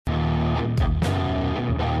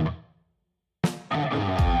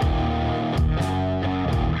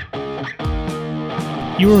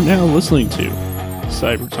You are now listening to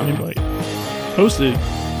Cyber Time Bite, hosted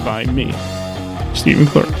by me, Stephen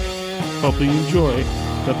Clark. Hope you enjoy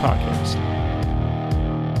the podcast.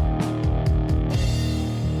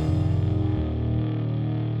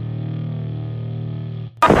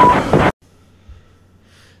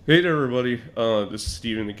 Hey there, everybody. This is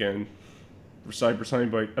Steven again for Cyber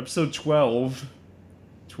Time Bite, episode 12.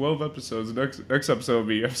 12 episodes. Next episode will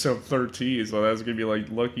be episode 13, so that's gonna be like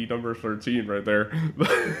lucky number 13 right there.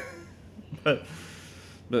 but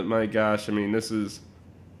my gosh, I mean, this is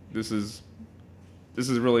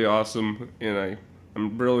really awesome, and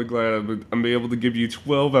I'm really glad I'm able to give you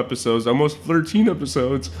 12 episodes, almost 13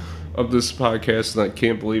 episodes of this podcast, and I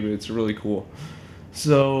can't believe it. It's really cool.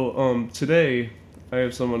 So today I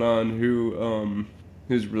have someone on who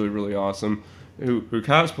is really, really awesome, who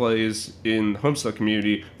cosplays in the Homestuck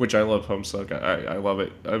community, which I love Homestuck. I love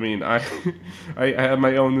it. I mean, I have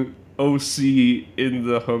my own OC in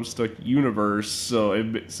the Homestuck universe, so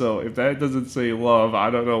if that doesn't say love, I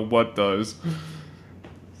don't know what does.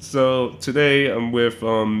 So today I'm with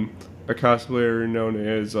a cosplayer known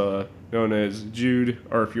as Jude,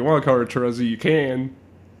 or if you want to call her Terezi, you can.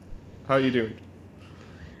 How you doing?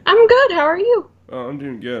 I'm good. How are you? Oh, I'm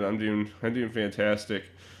doing good. I'm doing fantastic.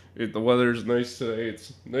 The weather's nice today.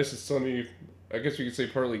 It's nice and sunny. I guess we could say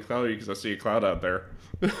partly cloudy because I see a cloud out there.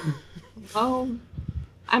 Oh,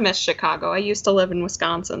 I miss Chicago. I used to live in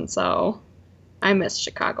Wisconsin, so I miss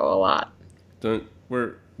Chicago a lot.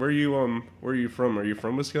 Where are you from? Are you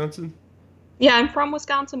from Wisconsin? Yeah, I'm from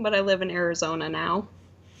Wisconsin, but I live in Arizona now.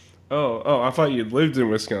 Oh, I thought you lived in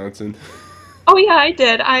Wisconsin. Oh yeah, I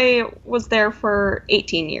did. I was there for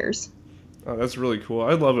 18 years. Oh, that's really cool.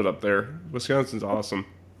 I love it up there. Wisconsin's awesome.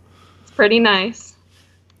 It's pretty nice.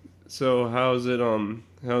 So how's Arizona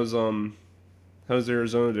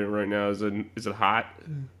doing right now? Is it hot?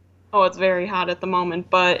 Oh, it's very hot at the moment,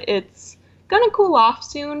 but it's gonna cool off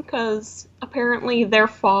soon because apparently their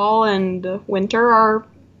fall and winter are,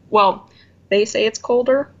 well, they say it's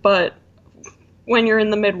colder, but when you're in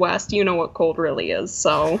the Midwest, you know what cold really is,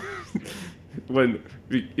 so.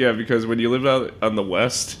 Because when you live out on the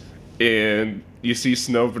West and you see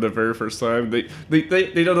snow for the very first time, they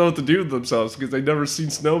don't know what to do with themselves because they've never seen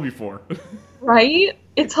snow before. Right?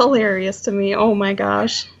 It's hilarious to me. Oh my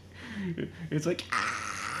gosh. It's like,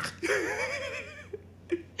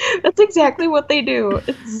 That's exactly what they do.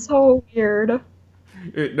 It's so weird.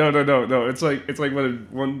 No. It's like when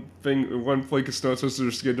one flake of snow touches their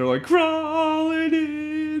skin, they're like, crawling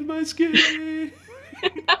in my skin.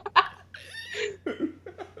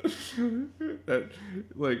 That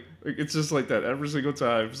like it's just like that every single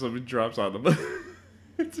time something drops on them.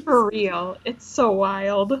 For real. It's so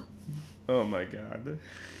wild. Oh my god.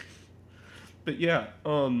 But yeah,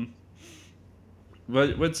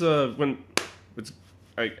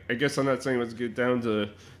 I guess I'm not saying let's get down to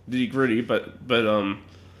nitty gritty, but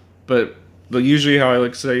usually how I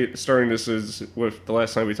like to say starting this is with the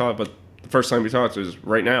last time we talked, but the first time we talked is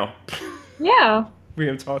right now. Yeah. We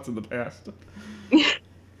haven't talked in the past.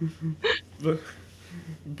 Let's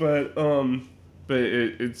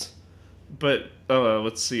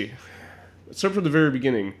see. Let's start from the very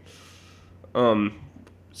beginning.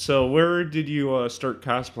 So where did you start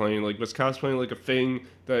cosplaying? Like, was cosplaying like a thing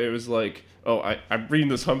that it was like, oh, I'm reading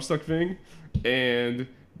this Homestuck thing, and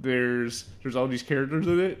there's all these characters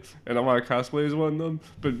in it, and I want to cosplay as one of them,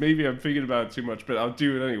 but maybe I'm thinking about it too much, but I'll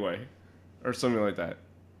do it anyway, or something like that.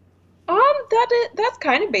 That's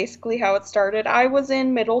kind of basically how it started. I was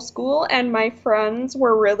in middle school and my friends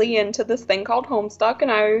were really into this thing called Homestuck,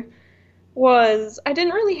 and I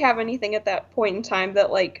didn't really have anything at that point in time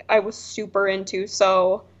that like I was super into,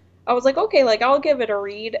 so I was like, okay, like I'll give it a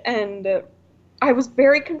read, and I was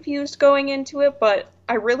very confused going into it, but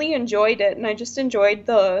I really enjoyed it, and I just enjoyed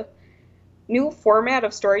the new format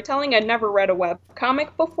of storytelling. I'd never read a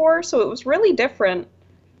webcomic before, so it was really different.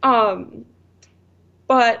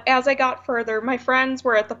 But as I got further, my friends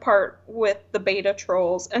were at the part with the beta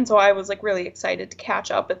trolls, and so I was like really excited to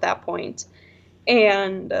catch up at that point.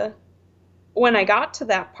 And when I got to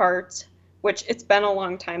that part, which it's been a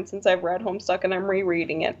long time since I've read Homestuck and I'm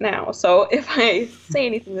rereading it now, so if I say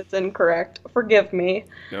anything that's incorrect, forgive me.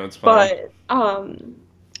 No, it's fine. But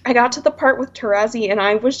I got to the part with Terezi, and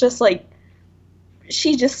I was just like,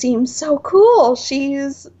 she just seems so cool.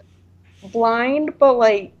 She's blind, but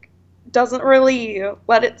like doesn't really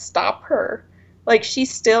let it stop her. Like,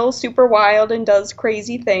 she's still super wild and does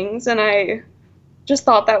crazy things, and I just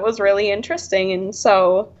thought that was really interesting. And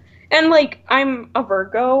so, and like, I'm a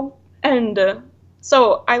Virgo, and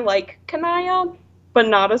so I like Kanaya, but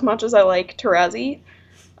not as much as I like Terezi.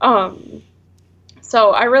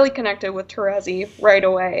 So I really connected with Terezi right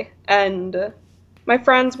away. And my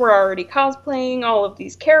friends were already cosplaying all of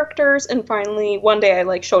these characters. And finally, one day I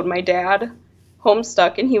like showed my dad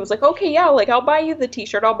Homestuck, and he was like, okay, yeah, like I'll buy you the t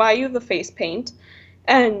shirt, I'll buy you the face paint.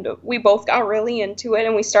 And we both got really into it,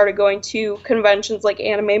 and we started going to conventions like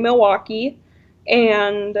Anime Milwaukee.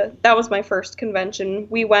 And that was my first convention.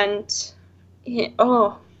 We went,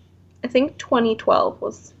 oh, I think 2012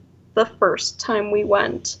 was the first time we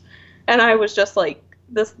went. And I was just like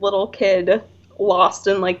this little kid lost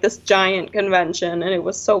in like this giant convention, and it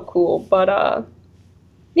was so cool. But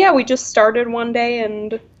yeah, we just started one day,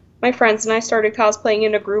 and my friends and I started cosplaying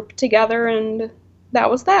in a group together, and that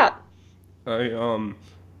was that. I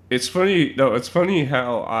it's funny. No, it's funny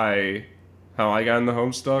how I got into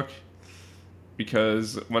Homestuck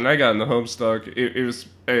because when I got into Homestuck, it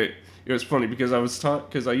was funny because I was taught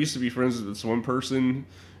because I used to be friends with this one person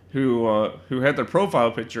who had their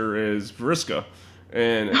profile picture is Vriska,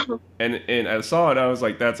 and and I saw it. I was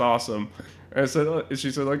like, that's awesome. And I said, and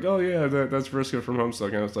she said like, oh yeah, that's Vriska from Homestuck.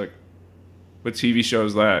 And I was like, what TV show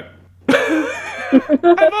is that? I thought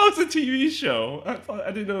it was a TV show.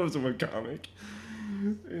 I didn't know it was a webcomic.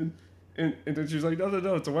 And, and then she was like, no, no,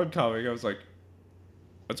 no, it's a webcomic. I was like,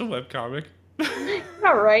 what's a webcomic?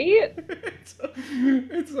 All right.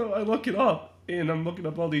 And so I look it up, and I'm looking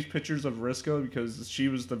up all these pictures of Risco because she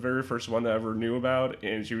was the very first one that I ever knew about,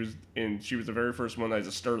 and she was the very first one I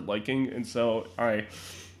just started liking, and so I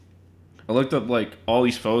looked up like all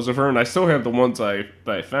these photos of her, and I still have the ones that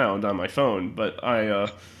I found on my phone, but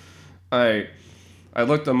I I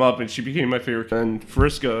looked them up, and she became my favorite. And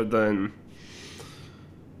Friska, then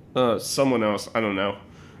someone else, I don't know.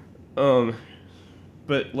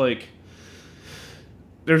 But like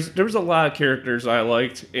there was a lot of characters I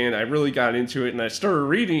liked, and I really got into it, and I started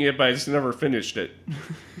reading it, but I just never finished it.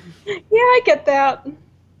 Yeah, I get that.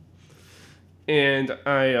 And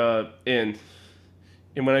and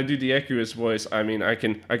when I do the Equus voice, I mean I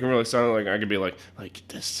can really sound like I can be like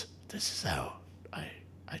this is how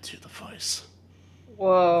I do the voice.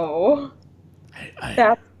 Whoa. I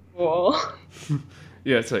That's cool.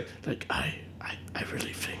 yeah, it's I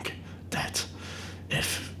really think that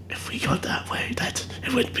if we go that way, that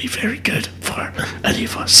it would be very good for any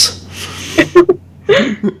of us.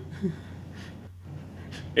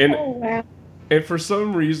 and Oh, wow. and for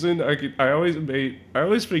some reason, I always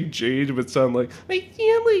think Jade would sound like I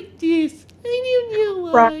sound like this. I don't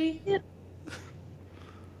know why. Right.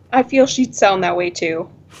 I feel she'd sound that way too.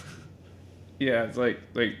 Yeah, it's like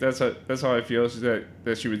that's how I feel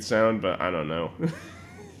that she would sound, but I don't know.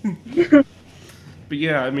 But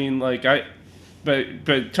yeah, I mean, but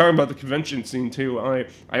talking about the convention scene too, I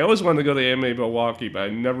always wanted to go to Anime Milwaukee, but I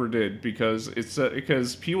never did because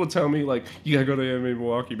people tell me like you gotta go to Anime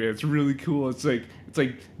Milwaukee, man. It's really cool. It's like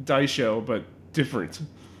Daisho, but different.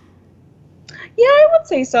 Yeah, I would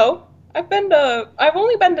say so. I've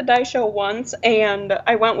only been to Daisho once, and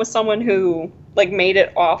I went with someone who like made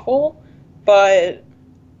it awful, but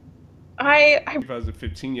I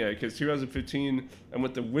 2015, yeah, because 2015 I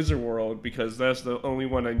went to Wizard World because that's the only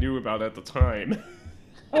one I knew about at the time.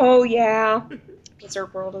 oh yeah,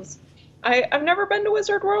 Wizard World is. I've never been to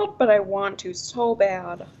Wizard World, but I want to so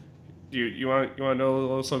bad. You want to know a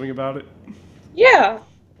little something about it? Yeah.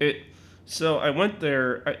 It so I went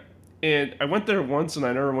there. I went there once and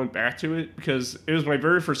I never went back to it because it was my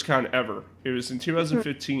very first con ever. It was in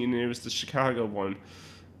 2015 and it was the Chicago one,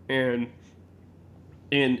 and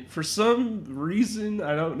for some reason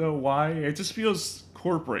I don't know why it just feels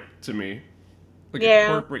corporate to me, like a Yeah.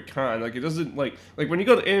 corporate con. Like it doesn't like when you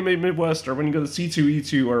go to Anime Midwest or when you go to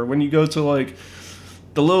C2E2 or when you go to like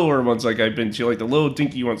the lower ones like I've been to like the little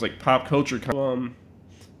dinky ones like Pop Culture Con.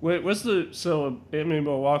 What's the so Anime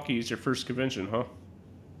Milwaukee is your first convention, huh?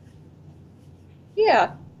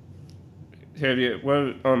 Yeah. Have you?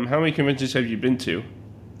 What? How many conventions have you been to?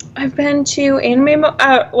 I've been to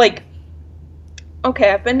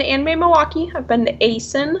okay, I've been to Anime Milwaukee. I've been to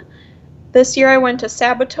ASIN. This year I went to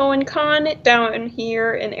Sabaton Con down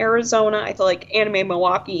here in Arizona. I feel like Anime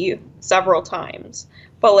Milwaukee several times,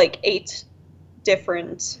 but like 8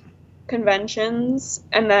 different conventions.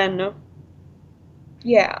 And then,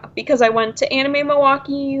 yeah, because I went to Anime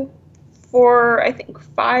Milwaukee for I think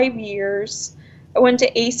 5 years. I went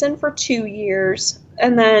to ASIN for 2 years.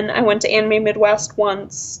 And then I went to Anime Midwest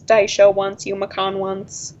once, Daisho once, YumaCon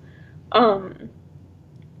once. Um,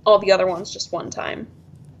 all the other ones just one time.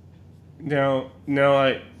 Now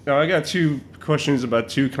I got two questions about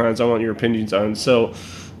two cons I want your opinions on. So,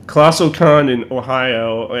 Colossal Con in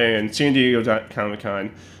Ohio and San Diego Comic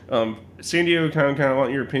Con. San Diego Comic Con, I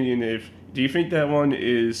want your opinion. If do you think that one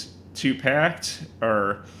is too packed,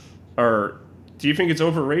 or do you think it's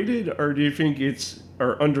overrated or do you think it's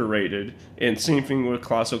or underrated? And same thing with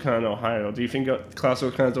ClassicCon Ohio. Do you think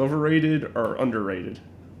ClassicCon is overrated or underrated?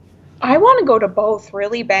 I want to go to both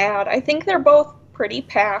really bad. I think they're both pretty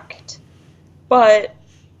packed, but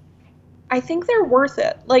I think they're worth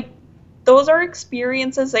it. Like, those are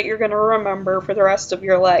experiences that you're going to remember for the rest of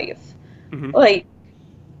your life. Hmm. Like,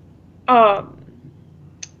 um,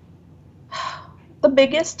 the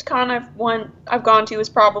biggest con I've gone to is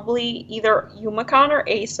probably either YumaCon or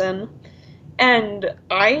ASIN, and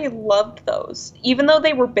I loved those. Even though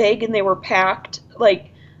they were big and they were packed,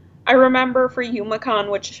 like I remember for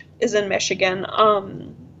YumaCon, which is in Michigan,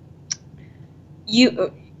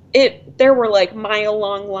 you it there were like mile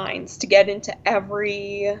long lines to get into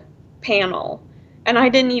every panel. And I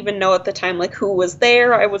didn't even know at the time like who was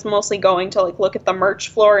there. I was mostly going to like look at the merch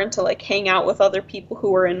floor and to like hang out with other people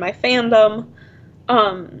who were in my fandom.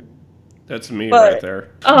 Um, That's me right but there.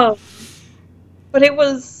 um, but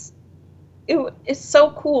it's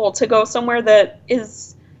so cool to go somewhere that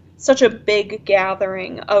is such a big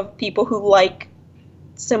gathering of people who like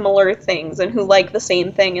similar things and who like the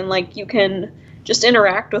same thing, and like you can just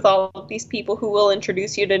interact with all of these people who will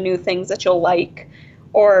introduce you to new things that you'll like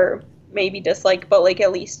or maybe dislike, but like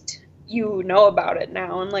at least you know about it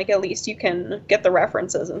now, and like at least you can get the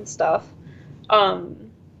references and stuff.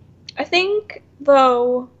 um I think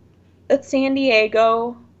though that San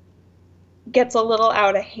Diego gets a little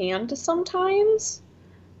out of hand sometimes.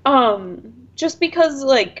 Just because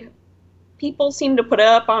like people seem to put it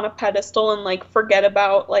up on a pedestal and like forget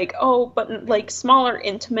about like, oh, but like smaller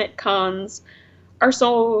intimate cons are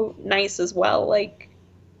so nice as well. Like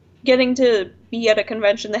getting to be at a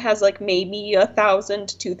convention that has like maybe 1,000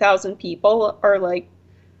 to 2,000 people are like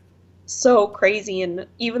so crazy, and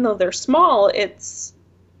even though they're small, it's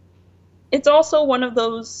also one of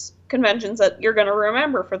those conventions that you're going to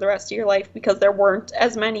remember for the rest of your life because there weren't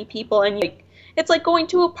as many people, and like it's like going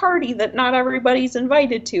to a party that not everybody's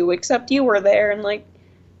invited to except you were there, and like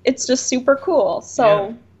it's just super cool. Yeah.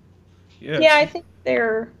 So yeah, Yes. I think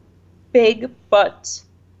they're big but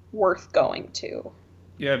worth going to.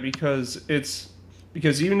 Yeah, because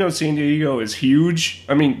even though San Diego is huge,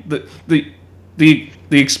 I mean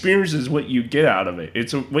the experience is what you get out of it.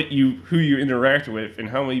 It's what you who you interact with and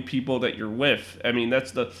how many people that you're with. I mean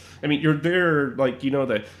that's the I mean you're there like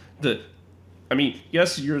the I mean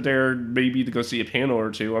yes you're there maybe to go see a panel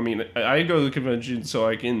or two. I mean I go to the convention so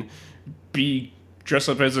I can be dress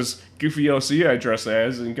up as this goofy LC I dress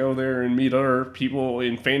as and go there and meet other people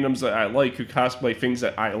in fandoms that I like who cosplay things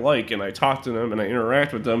that I like, and I talk to them and I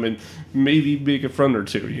interact with them and maybe make a friend or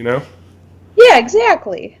two, you know? Yeah,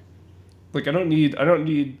 exactly. Like I don't need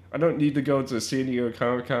to go to San Diego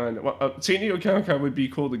Comic Con. Well, San Diego Comic Con would be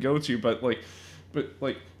cool to go to, but like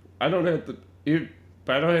I don't have to. It,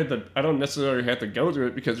 but I don't have to. I don't necessarily have to go to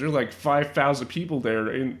it because there's like 5,000 people there,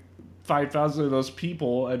 and 5,000 of those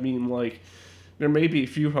people. I mean, like there may be a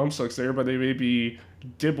few Homestucks there, but they may be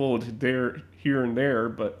dibbled there, here and there.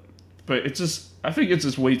 But it's just I think it's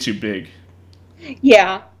just way too big.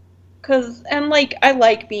 Yeah, cause and like I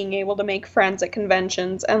like being able to make friends at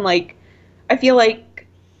conventions, and like I feel like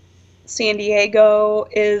San Diego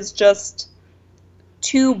is just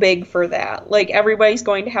too big for that. Like everybody's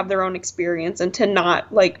going to have their own experience and to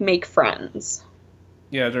not like make friends.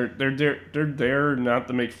 Yeah, they're there not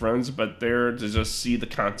to make friends, but there to just see the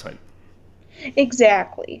content.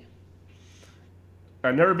 Exactly.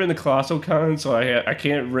 I've never been to ColossalCon, so I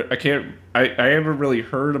haven't really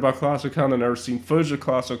heard about ColossalCon. I've never seen footage of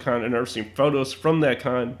ColossalCon. I've never seen photos from that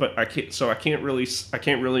con, but I can't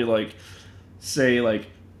really like say like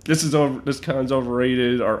this con's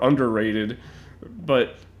overrated or underrated.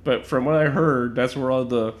 But from what I heard, that's where all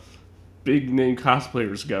the big name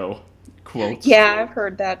cosplayers go. Quotes. Yeah, I've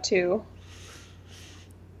heard that too.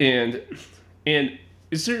 And and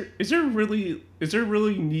is there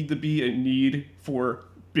really need to be a need for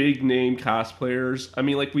big name cosplayers? I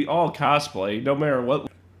mean, like we all cosplay, no matter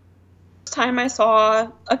what. Time I saw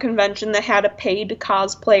a convention that had a paid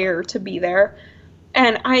cosplayer to be there,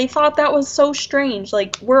 and I thought that was so strange.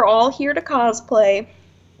 Like, we're all here to cosplay.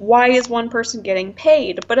 Why is one person getting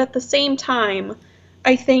paid? But at the same time,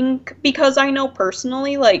 I think because I know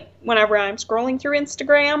personally, like, whenever I'm scrolling through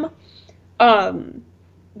Instagram, um,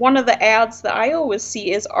 one of the ads that I always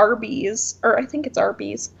see is Arby's, or I think it's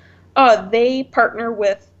Arby's. They partner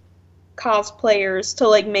with cosplayers to,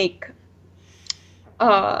 like, make,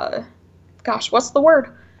 uh, gosh, what's the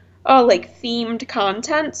word? Like, themed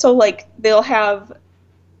content. So, like, they'll have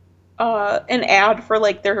an ad for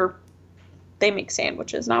like they make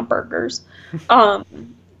sandwiches, not burgers. Um,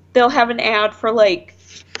 they'll have an ad for like,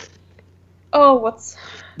 oh, what's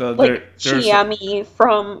like There's Chiemi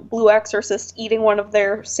from Blue Exorcist eating one of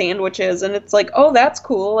their sandwiches, and it's like, oh, that's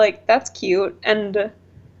cool, like that's cute, and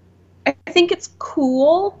I think it's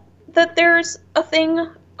cool that there's a thing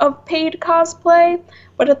of paid cosplay,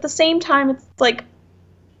 but at the same time, it's like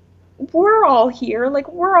we're all here,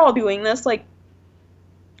 like we're all doing this, like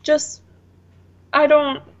just I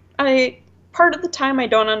don't I part of the time I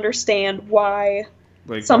don't understand why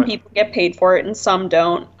like some what? people get paid for it and some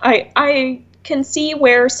don't. I can see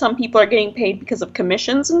where some people are getting paid because of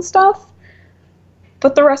commissions and stuff,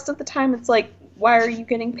 but the rest of the time it's like, why are you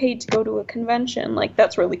getting paid to go to a convention? Like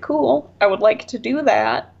that's really cool. I would like to do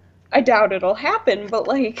that. I doubt it'll happen, but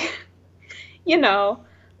like, you know,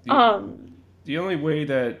 The um the only way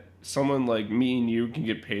that someone like me and you can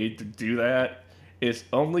get paid to do that is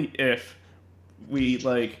only if we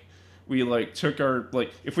like took our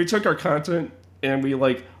if we took our content and we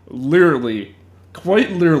literally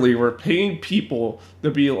quite literally were paying people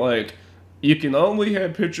to be like, you can only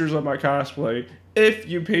have pictures of my cosplay if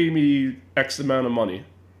you pay me X amount of money.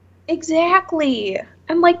 exactly.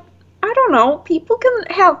 And like I don't know, people can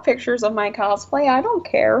have pictures of my cosplay. I don't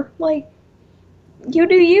care. Like you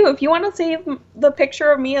do you. If you want to save the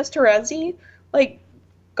picture of me as Terezi, like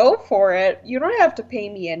go for it. You don't have to pay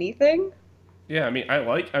me anything. Yeah, I mean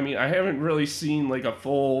I haven't really seen like a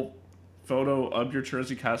full photo of your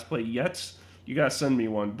Jersey cosplay yet. You gotta send me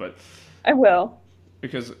one, but I will.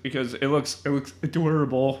 because it looks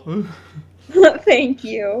adorable. Thank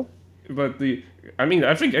you. But I mean,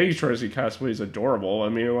 I think any Jersey cosplay is adorable. I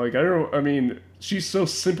mean, I mean, she's so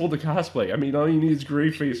simple to cosplay. I mean, all you need is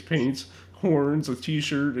gray face paints, horns, a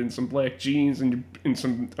t-shirt, and some black jeans, and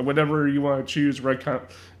some whatever you want to choose.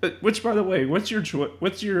 Which, by the way, what's your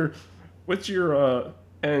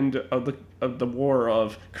end of the war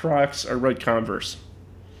of Crocs or red Converse?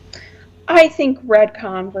 I think red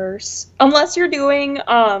Converse. Unless you're doing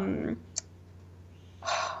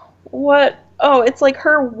what? Oh, it's like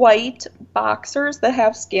her white boxers that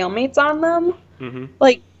have scale mates on them. Mm-hmm.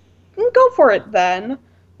 Like, go for it then.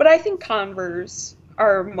 But I think Converse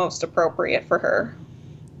are most appropriate for her.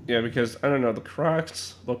 Yeah, because I don't know, the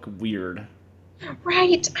Crocs look weird.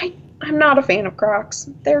 Right. I'm not a fan of Crocs.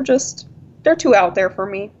 They're too out there for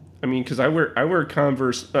me. I mean, because I wear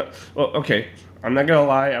Converse. Well, okay, I'm not gonna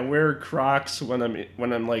lie. I wear Crocs when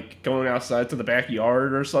I'm like going outside to the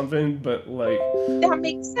backyard or something. But like, That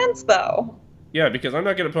makes sense though. yeah, because I'm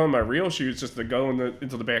not gonna put on my real shoes just to go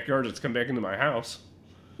into the backyard, just come back into my house.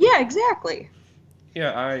 Yeah, exactly.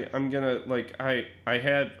 Yeah, I'm gonna like I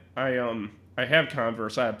have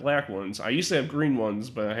Converse. I have black ones. I used to have green ones,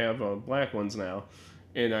 but I have black ones now,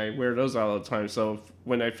 and I wear those all the time. So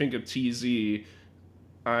when I think of TZ,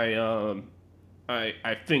 I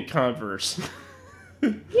I think Converse.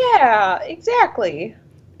 Yeah, exactly.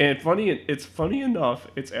 And it's funny enough.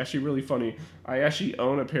 It's actually really funny. I actually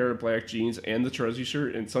own a pair of black jeans and the Trezzy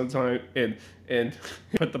shirt, and sometimes and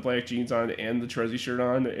put the black jeans on and the Trezzy shirt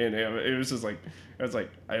on, and it was just like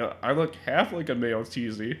I look half like a male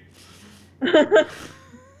TZ. it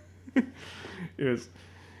was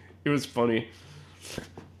it was funny,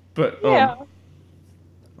 but Yeah.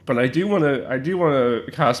 I do want to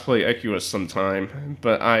cosplay Equus sometime,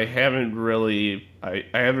 but I haven't really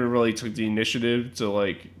took the initiative to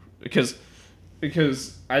like because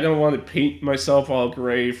I don't want to paint myself all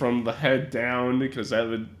gray from the head down because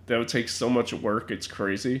that would take so much work. It's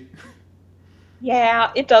crazy.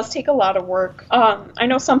 Yeah, it does take a lot of work. I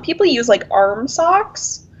know some people use like arm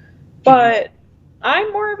socks, but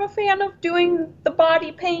I'm more of a fan of doing the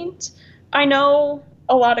body paint. I know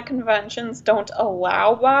a lot of conventions don't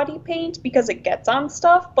allow body paint because it gets on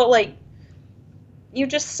stuff, but like you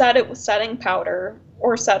just set it with setting powder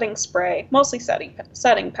or setting spray, mostly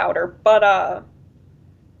setting powder, but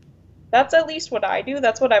that's at least what I do.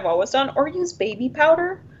 That's what I've always done, or use baby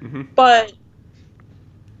powder. Hmm. But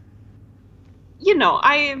you know,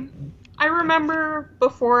 I remember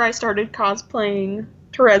before I started cosplaying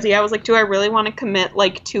Terezi, I was like, do I really want to commit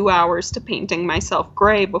like 2 hours to painting myself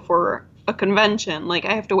gray before a convention? Like,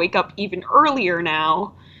 I have to wake up even earlier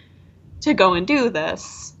now to go and do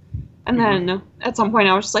this. And Hmm. then at some point,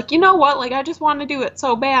 I was just like, you know what? Like, I just want to do it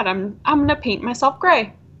so bad. I'm gonna paint myself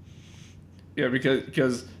gray. Yeah,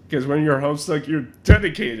 because when you're a homestuck, you're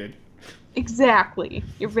dedicated. Exactly.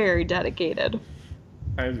 You're very dedicated.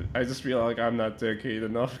 I just feel like I'm not dedicated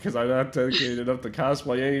enough because I'm not dedicated enough to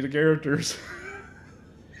cosplay any of the characters.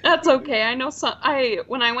 That's okay. I know some.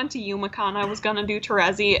 When I went to Yumacon, I was gonna do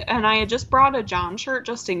Terezi, and I had just brought a John shirt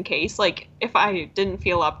just in case, like if I didn't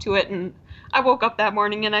feel up to it. And I woke up that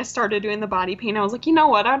morning and I started doing the body paint. I was like, you know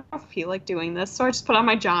what? I don't feel like doing this, so I just put on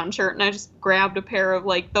my John shirt and I just grabbed a pair of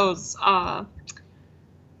like those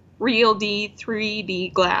Real D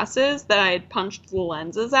 3D glasses that I had punched the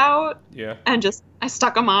lenses out. Yeah. And I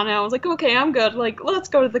stuck them on and I was like, okay, I'm good. Like, let's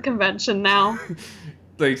go to the convention now.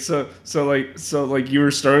 Like so you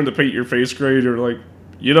were starting to paint your face gray. You're like,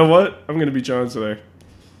 you know what? I'm gonna be John today.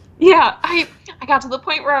 Yeah, I got to the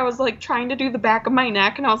point where I was like trying to do the back of my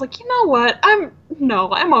neck, and I was like, you know what? I'm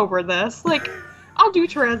over this. Like, I'll do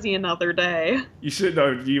Terezi another day. You should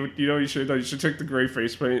know. You should take the gray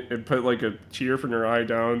face paint and put like a tear from your eye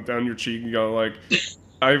down your cheek and go like, this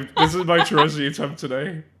is my Terezi attempt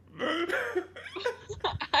today.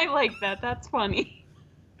 I like that. That's funny.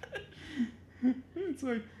 It's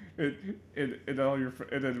like and all your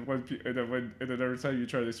and then every time you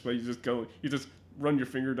try to explain, you just run your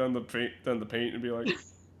finger down the paint and be like,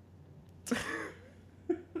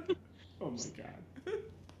 oh my god.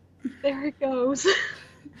 There it goes.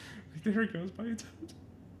 There it goes, my attempt.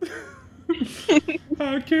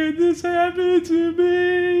 How can this happen to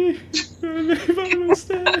me? I made my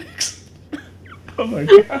mistakes. Oh my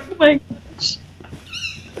god. Oh my gosh.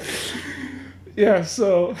 Yeah,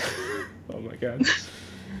 so oh my god.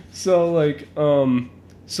 So like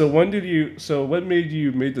so what made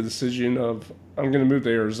you make the decision of I'm gonna move to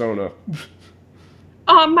Arizona?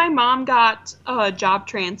 My mom got a job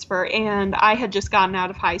transfer, and I had just gotten out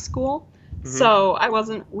of high school, so I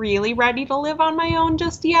wasn't really ready to live on my own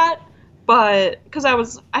just yet. But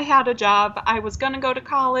because I had a job, I was gonna go to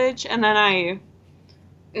college, and then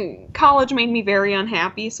college made me very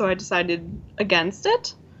unhappy, so I decided against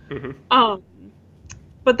it.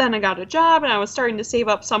 But then I got a job, and I was starting to save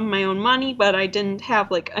up some of my own money, but I didn't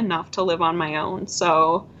have like enough to live on my own,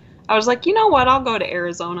 so I was like, you know what, I'll go to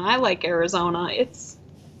Arizona. I like Arizona. It's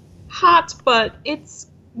hot, but it's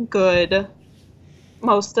good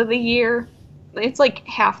most of the year. It's like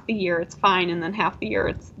half the year it's fine, and then half the year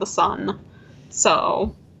it's the sun.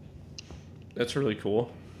 So that's really cool.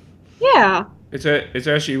 Yeah. It's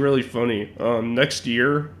actually really funny. Next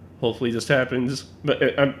year, hopefully this happens,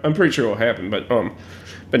 but I'm pretty sure it'll happen.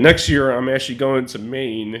 But next year I'm actually going to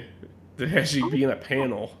Maine to actually be in a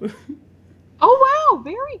panel. Oh wow,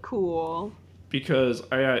 very cool. Because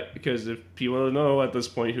if people don't know at this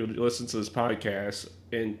point who listen to this podcast,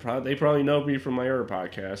 and they probably know me from my other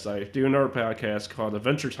podcast. I do another podcast called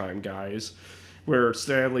Adventure Time Guys, where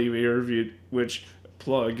sadly we reviewed we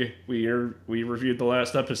reviewed the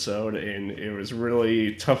last episode, and it was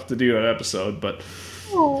really tough to do that episode. But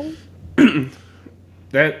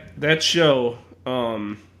that show,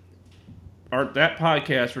 that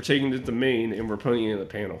podcast, we're taking it to Maine and we're putting it in the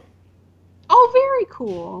panel. Oh, very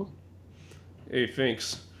cool. Hey,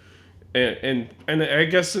 thanks. And I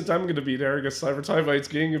guess since I'm going to be there, I guess Cyber Time Light's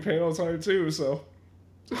getting a panel time too, so.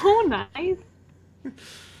 Oh, nice.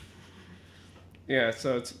 Yeah,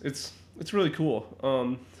 so it's really cool.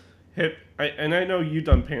 I know you've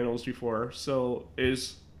done panels before, so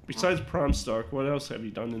besides Prom Stuck, what else have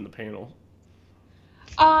you done in the panel?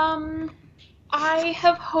 I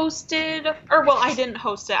have hosted, I didn't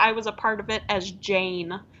host it. I was a part of it as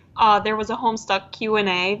Jane. There was a Homestuck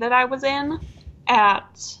Q&A that I was in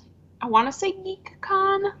at, I want to say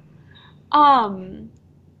GeekCon.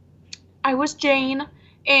 I was Jane,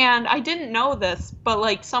 and I didn't know this, but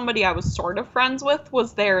like somebody I was sort of friends with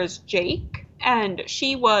was there as Jake, and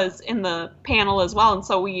she was in the panel as well, and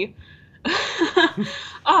so we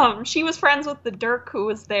she was friends with the Dirk who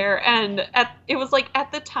was there, and it was like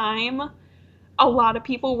at the time a lot of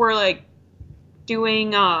people were like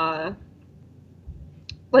doing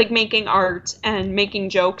like making art and making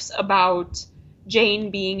jokes about Jane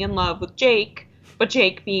being in love with Jake, but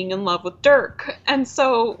Jake being in love with Dirk. And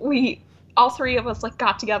so all three of us like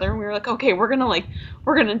got together and we were like, okay, we're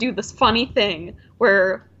gonna do this funny thing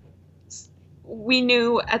where we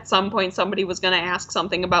knew at some point somebody was gonna ask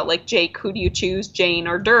something about like, Jake, who do you choose, Jane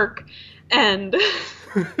or Dirk? And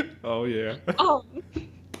oh yeah.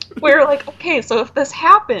 We're like, okay, so if this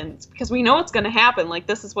happens, because we know it's gonna happen, like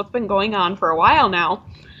this is what's been going on for a while now,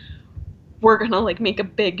 we're gonna like make a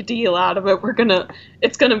big deal out of it.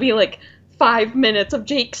 It's gonna be like 5 minutes of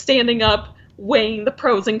Jake standing up, weighing the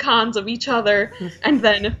pros and cons of each other, and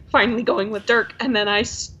then finally going with Dirk. And then I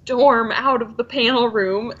storm out of the panel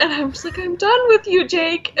room, and I'm just like, I'm done with you,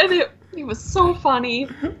 Jake. And it was so funny.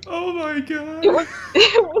 Oh my god. It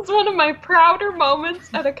was one of my prouder moments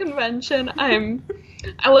at a convention. I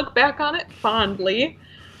look back on it fondly.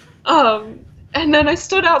 And then I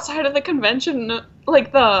stood outside of the convention,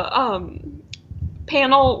 like the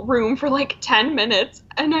panel room, for like 10 minutes,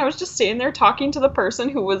 and I was just standing there talking to the person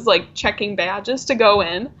who was like checking badges to go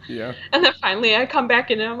in. Yeah. And then finally I come back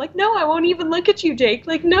in and I'm like, no, I won't even look at you, Jake.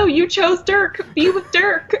 Like, no, you chose Dirk. Be with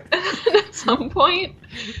Dirk. And at some point,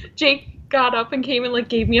 Jake got up and came and like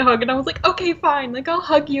gave me a hug, and I was like, okay, fine, like I'll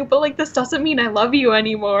hug you, but like this doesn't mean I love you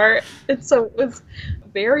anymore. And so it was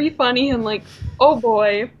very funny, and like, oh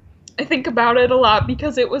boy, I think about it a lot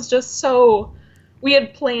because it was just so, we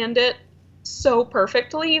had planned it so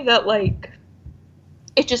perfectly that like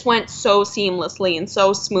it just went so seamlessly and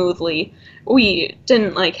so smoothly. We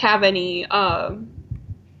didn't like have any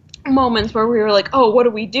moments where we were like, oh, what do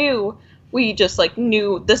we do? We just like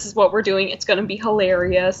knew this is what we're doing. It's going to be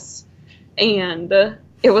hilarious. And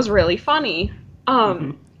it was really funny.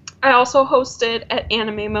 I also hosted at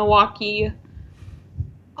Anime Milwaukee.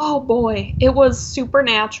 Oh boy, it was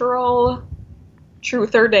Supernatural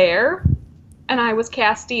Truth or Dare. And I was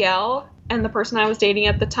Castiel, and the person I was dating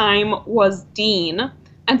at the time was Dean.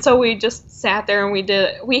 And so we just sat there and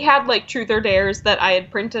we had like Truth or Dares that I had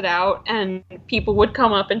printed out, and people would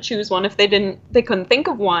come up and choose one if they couldn't think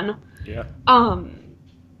of one. Yeah.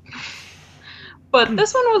 But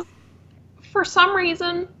this one was, for some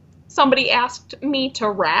reason, somebody asked me to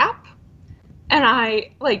rap, and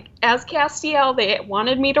I, like, as Castiel, they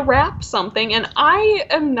wanted me to rap something, and I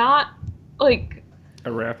am not, like...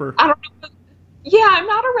 A rapper? I don't know. Yeah, I'm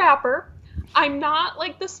not a rapper. I'm not,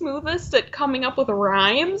 like, the smoothest at coming up with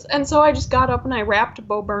rhymes, and so I just got up and I rapped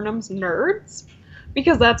Bo Burnham's Nerds,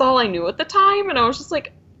 because that's all I knew at the time, and I was just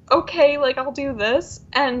like, okay, like, I'll do this,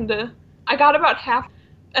 and I got about half,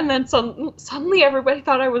 and then suddenly everybody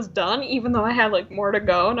thought I was done, even though I had, like, more to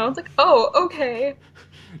go, and I was like, oh, okay.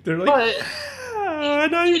 They're like,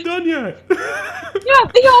 not even done yet.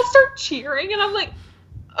 Yeah, they all start cheering, and I'm like,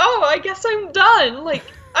 oh, I guess I'm done, like,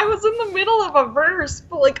 I was in the middle of a verse,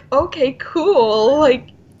 but like, okay, cool,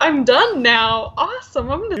 like, I'm done now, awesome,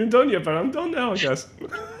 You're done yet, but I'm done now, I guess.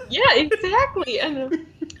 Yeah, exactly, and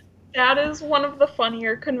that is one of the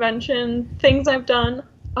funnier convention things I've done,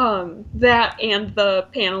 that and the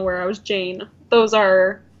panel where I was Jane, those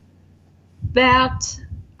are, that,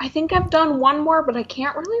 I think I've done one more, but I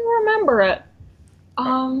can't really remember it,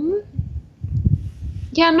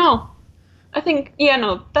 yeah, no, I think, yeah,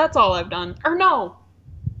 no, that's all I've done, or no.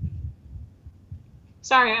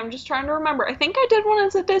 Sorry, I'm just trying to remember. I think I did one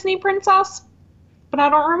as a Disney princess, but I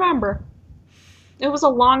don't remember. It was a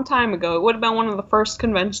long time ago. It would have been one of the first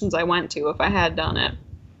conventions I went to if I had done it.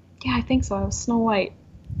 Yeah, I think so. I was Snow White.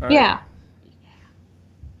 Yeah.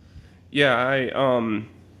 Yeah,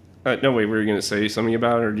 no, wait, were you going to say something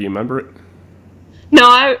about it, or do you remember it?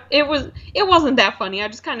 No, it wasn't that funny. I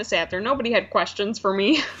just kind of sat there. Nobody had questions for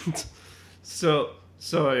me.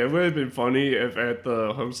 So it would have been funny if at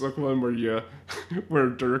the Homestuck one where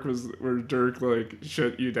Dirk like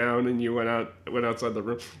shut you down and you went outside the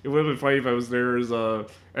room. It would have been funny if I was there as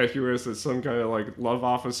Equus as some kind of like love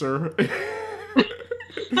officer.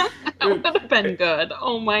 That would have been good.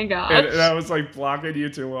 Oh my gosh. And I was like blocking you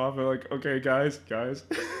two off and like, okay, guys.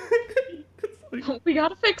 Like, we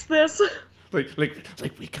gotta fix this. Like we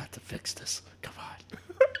got to fix this. Come on.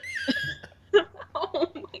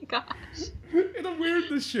 Oh my gosh. And I'm wearing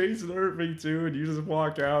the shades and everything too, and you just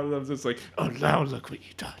walk out, and I'm just like, oh, now look what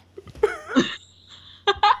you done.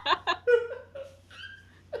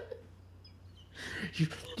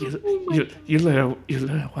 You let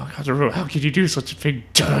her walk out the room. How could you do such a big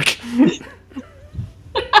jerk?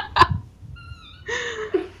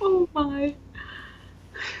 Oh my.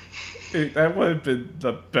 That would have been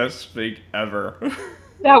the best thing ever.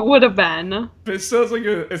 That would have been. It sounds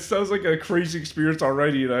like a crazy experience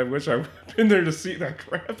already, and I wish I would have been there to see that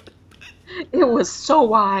crap. It was so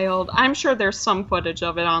wild. I'm sure there's some footage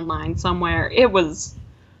of it online somewhere. It was,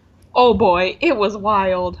 oh boy, it was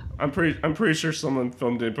wild. I'm pretty sure someone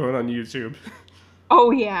filmed it and put it on YouTube.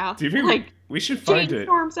 Oh yeah. Do you think like we should find Jane it?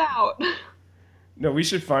 Storms out. No, we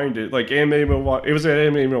should find it. Like Anime Milwaukee. It was at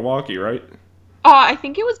Anime Milwaukee, right? I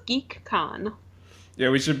think it was GeekCon. Yeah,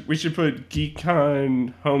 we should put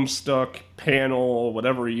GeekCon, Homestuck, panel,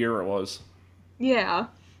 whatever year it was. Yeah.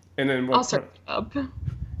 And then I'll search it up.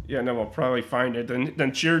 Yeah, no, we'll probably find it.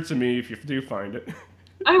 Then cheer to me if you do find it.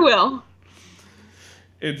 I will.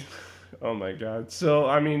 Oh my god. So,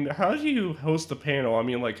 I mean, how do you host a panel? I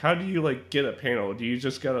mean, like, how do you, like, get a panel? Do you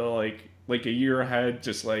just gotta, like a year ahead,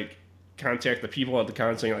 just, like, contact the people at the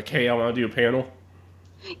con saying, like, hey, I want to do a panel?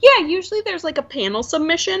 Yeah, usually there's, like, a panel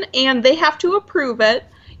submission, and they have to approve it.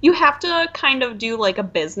 You have to kind of do, like, a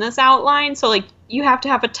business outline. So, like, you have to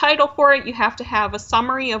have a title for it. You have to have a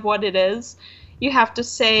summary of what it is. You have to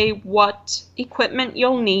say what equipment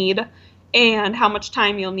you'll need and how much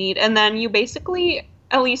time you'll need. And then you basically,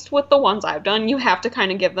 at least with the ones I've done, you have to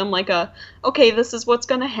kind of give them like okay, this is what's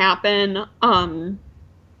going to happen.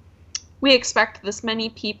 We expect this many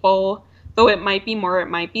people, though it might be more, it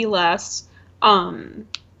might be less.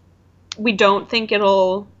 We don't think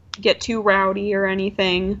it'll get too rowdy or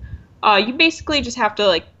anything. You basically just have to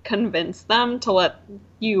like convince them to let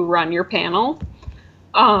you run your panel.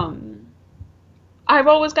 Um, I've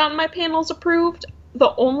always gotten my panels approved.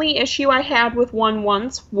 The only issue I had with one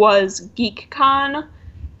once was GeekCon.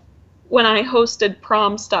 When I hosted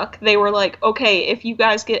Prom Stuck, they were like, okay, if you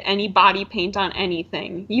guys get any body paint on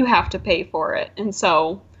anything, you have to pay for it. And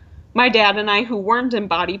so my dad and I, who weren't in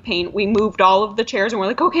body paint, we moved all of the chairs and we're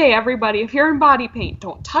like, okay, everybody, if you're in body paint,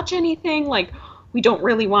 don't touch anything. Like, we don't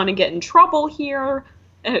really want to get in trouble here.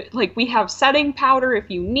 Like, we have setting powder if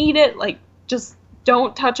you need it. Like, just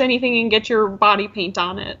don't touch anything and get your body paint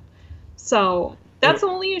on it. So that's the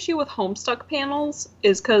only issue with Homestuck panels,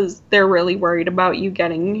 is because they're really worried about you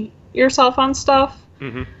getting yourself on stuff.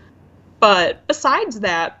 Mm-hmm. But besides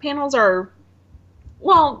that, panels are,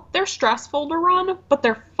 well, they're stressful to run, but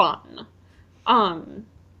they're fun.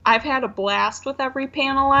 I've had a blast with every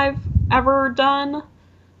panel I've ever done.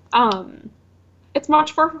 It's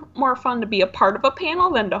much more fun to be a part of a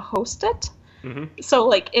panel than to host it. Mm-hmm. So,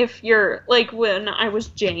 like, if you're, like, when I was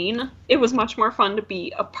Jane, it was much more fun to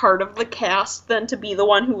be a part of the cast than to be the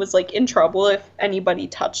one who was, like, in trouble if anybody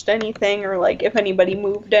touched anything or, like, if anybody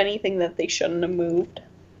moved anything that they shouldn't have moved.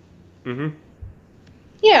 Mm-hmm.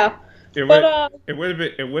 Yeah. It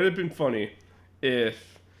would have been funny if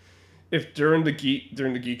during the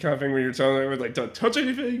GeekCon thing when you're telling them, like, don't touch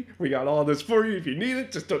anything, we got all this for you, if you need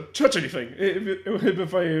it, just don't touch anything. It would have been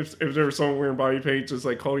funny if there was someone wearing body paint just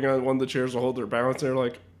like holding on one of the chairs to hold their balance, and they're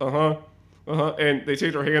like, and they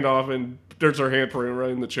take their hand off and there's their handprint right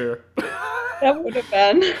in the chair. That would have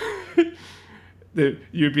been.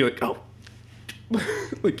 You'd be like, oh,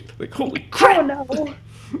 like holy crap. Oh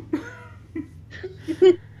no.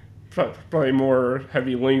 Probably more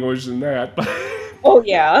heavy language than that, but oh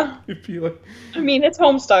yeah. you'd be like, I mean, it's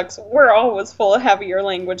Homestucks. We're always full of heavier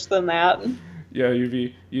language than that. yeah, you'd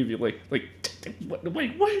be like, wait, what?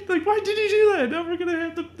 Like, why did you do that? Now we're gonna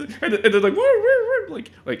have to, and then like, woo,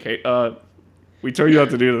 like, hey, we told you not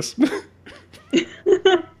to do this. but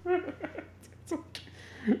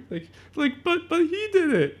he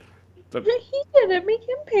did it. He did it. Make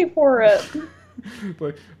him pay for it.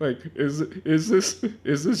 like, is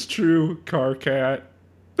this true, Car Cat?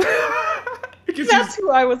 That's who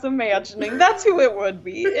I was imagining. That's who it would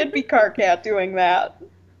be. It'd be Car Cat doing that.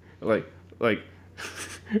 Like,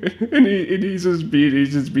 and he's just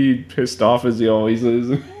being pissed off as he always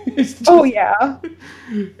is. Oh yeah.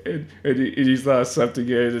 And he's not accepting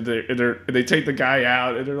it, and they take the guy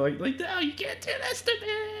out, and they're like, no, you can't do this to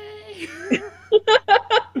me.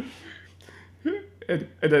 and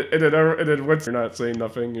then once you're not saying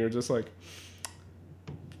nothing, you're just like,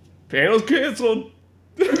 panel's canceled.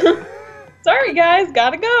 Sorry guys,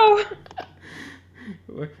 gotta go.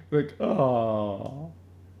 Oh.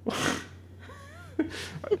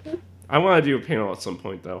 I want to do a panel at some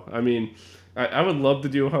point, though. I mean, I would love to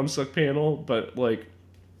do a Homestuck panel, but like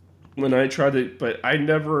when I tried it, but I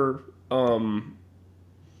never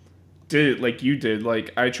did it like you did.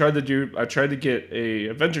 Like I tried to get a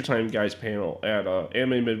Adventure Time guys panel at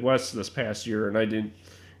Anime Midwest this past year, and I didn't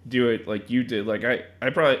do it like you did. Like I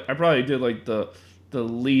probably did like the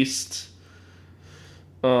least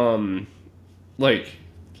like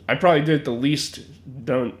I probably did the least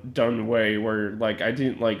done way, where like I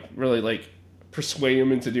didn't like really like persuade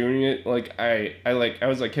him into doing it. Like I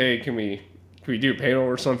was like, hey, can we do a panel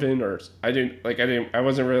or something? Or I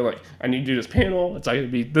wasn't really like, I need to do this panel, it's not gonna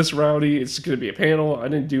be this rowdy, it's gonna be a panel. I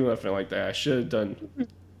didn't do nothing like that. I should have done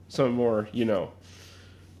some more,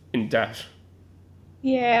 in depth.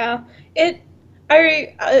 Yeah,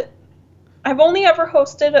 I've only ever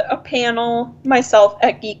hosted a panel myself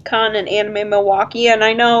at GeekCon and Anime Milwaukee, and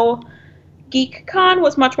I know GeekCon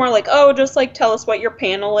was much more like, oh, just like tell us what your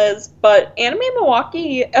panel is, but Anime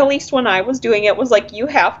Milwaukee, at least when I was doing it, was like you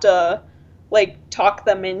have to like talk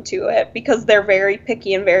them into it because they're very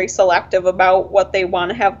picky and very selective about what they want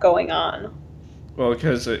to have going on. Well,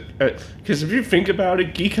 because if you think about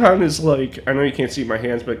it, GeekCon is like, I know you can't see my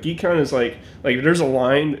hands, but GeekCon is like there's a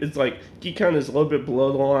line. It's like GeekCon is a little bit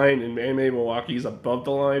below the line, and Anime Milwaukee is above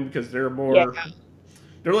the line because they're more. Yeah.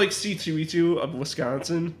 They're like C2E2 of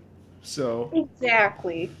Wisconsin, so.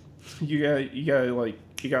 Exactly. You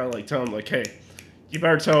gotta tell them like, hey, you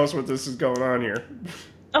better tell us what this is going on here.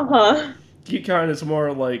 GeekCon is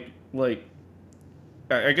more like.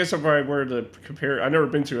 I guess if I were to compare, I've never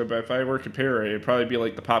been to it, but if I were to compare it, it'd probably be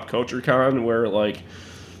like the Pop Culture Con, where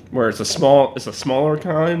it's a smaller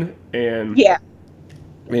con, and yeah,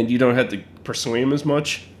 and you don't have to persuade them as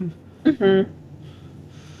much. Mm-hmm.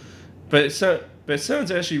 But it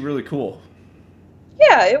sounds actually really cool.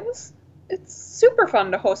 Yeah, it it's super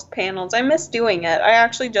fun to host panels. I miss doing it. I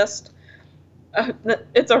actually just uh,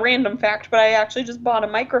 it's a random fact, but I actually just bought a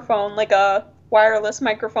microphone, like a wireless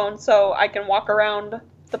microphone, so I can walk around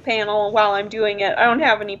the panel while I'm doing it. I don't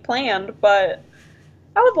have any planned, but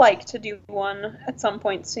I would like to do one at some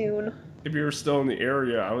point soon. If you're still in the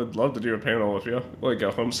area, I would love to do a panel with you, like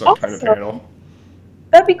a Homestuck kind of Awesome. panel.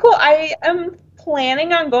 That'd be cool. I am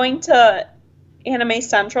planning on going to Anime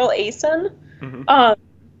Central ASIN Hmm. um,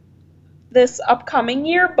 this upcoming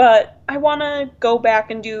year, but I want to go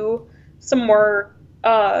back and do some more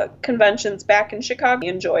conventions back in Chicago. I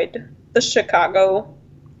enjoyed the Chicago Con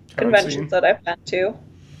conventions scene. that I've been to.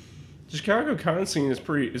 The Chicago con scene is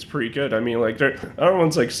pretty good. I mean, like,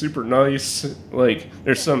 everyone's like super nice. Like,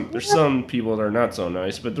 there's Yeah. some people that are not so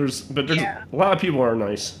nice, but there's Yeah. a lot of people are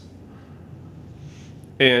nice.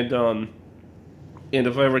 And and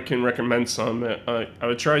if I ever can recommend some, I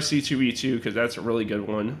would try C2E2 because that's a really good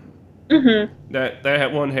one. Mhm.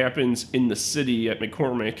 That one happens in the city at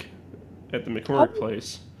McCormick, at the McCormick Oh,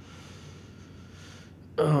 place.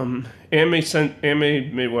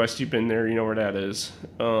 Anime Midwest, you've been there, you know where that is.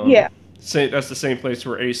 yeah. That's the same place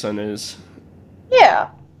where ASUN is. Yeah.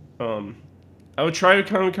 Um, I would try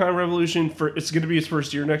Comic Con Revolution for it's going to be its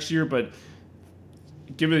first year next year, but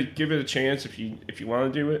give it a chance if you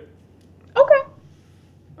want to do it. Okay.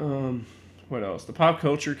 Um, what else? The Pop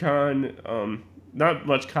Culture Con. Not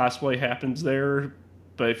much cosplay happens there,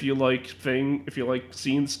 but if you like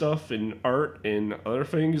seeing stuff and art and other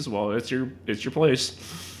things, well, it's your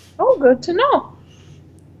place. Oh, good to know.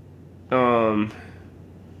 Um,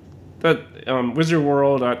 Wizard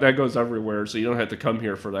World that goes everywhere, so you don't have to come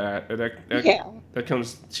here for that. Yeah. That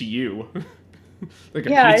comes to you, like a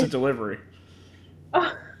Yeah. pizza delivery.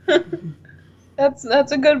 Oh, that's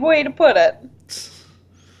a good way to put it.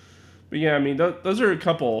 But yeah, I mean, those are a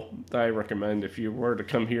couple that I recommend if you were to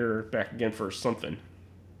come here back again for something.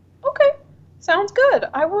 Okay. Sounds good.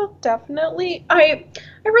 I will definitely I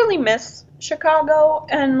really miss Chicago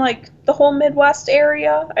and like the whole Midwest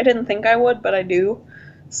area. I didn't think I would, but I do.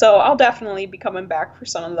 So I'll definitely be coming back for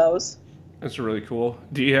some of those. That's really cool.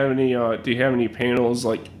 Do you have any panels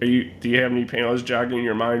like do you have any panels jogging in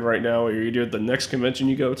your mind right now? Or are you doing the next convention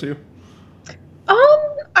you go to?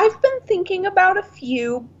 I've been thinking about a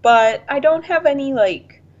few, but I don't have any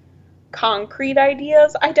like concrete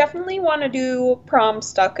ideas. I definitely want to do Prom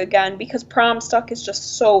Stuck again because Prom Stuck is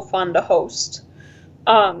just so fun to host.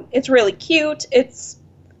 It's really cute. It's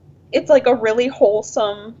like a really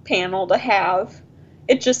wholesome panel to have.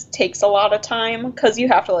 It just takes a lot of time because you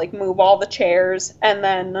have to like move all the chairs and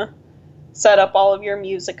then set up all of your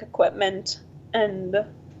music equipment, and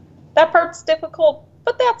that part's difficult,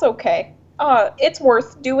 but that's okay. It's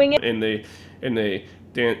worth doing it. And they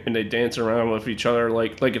dance around with each other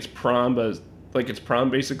like it's prom, but like it's prom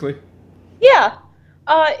basically. Yeah.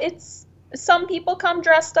 It's some people come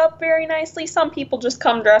dressed up very nicely. Some people just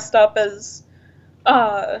come dressed up as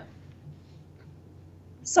uh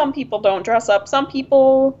some people don't dress up. Some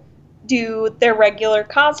people do their regular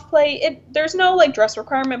cosplay. There's no like dress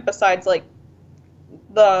requirement besides like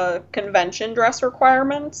the convention dress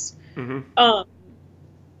requirements. Hmm. Um,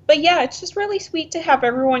 but yeah, it's just really sweet to have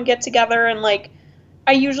everyone get together and like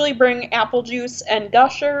I usually bring apple juice and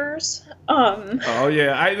gushers. Oh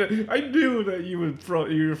yeah, I knew that you were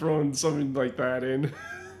throwing something like that in.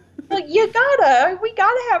 Like we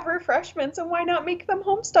gotta have refreshments, and why not make them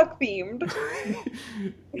Homestuck themed?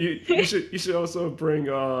 You should also bring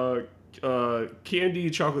candy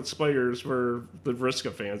chocolate spiders for the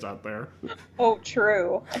Vriska fans out there. Oh,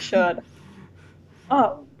 true. I should.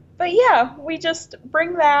 But yeah, we just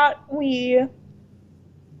bring that. We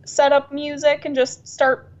set up music and just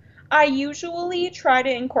start. I usually try to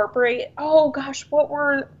incorporate. Oh gosh, what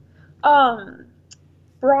were um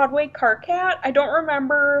Broadway Carcat? I don't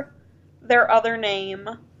remember their other name.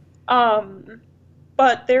 Um,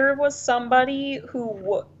 but there was somebody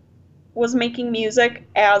who was making music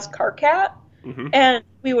as Carcat, Hmm. and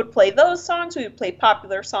we would play those songs. We would play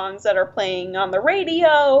popular songs that are playing on the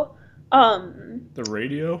radio. The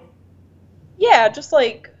radio. Yeah, just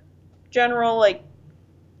like general like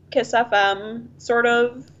Kiss FM sort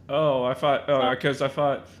of. Oh, Song. because I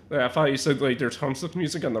thought you said like there's Homestuck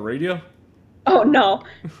music on the radio. Oh no,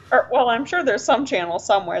 or well, I'm sure there's some channel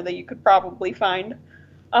somewhere that you could probably find,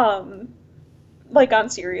 um, like on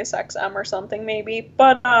Sirius XM or something maybe.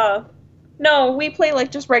 But no, we play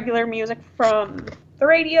like just regular music from the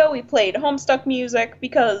radio. We played Homestuck music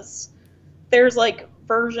because there's like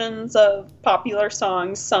versions of popular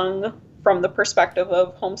songs sung from the perspective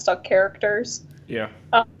of Homestuck characters. Yeah.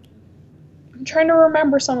 Uh, I'm trying to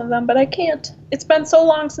remember some of them, but I can't. It's been so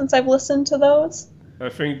long since I've listened to those. I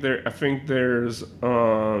think there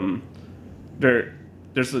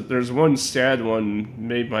there's one sad one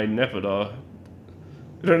made by Nepeta.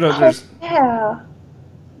 No, no, Oh yeah.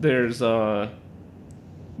 there's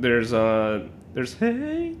there's there's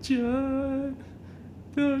Hey John,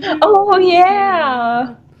 don't you Oh yeah.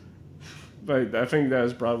 understand? But I think that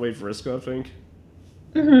was Broadway Frisco. I think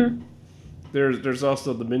Hmm. there's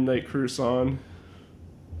also the Midnight Cruise. Oh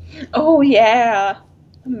yeah.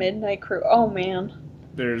 The Midnight Crew. Oh man.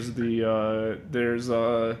 There's there's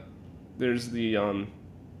the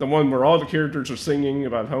one where all the characters are singing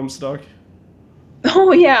about Homestuck.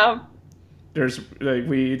 Oh yeah. There's like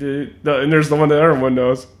we did, and there's the one that everyone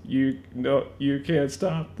knows. You know you can't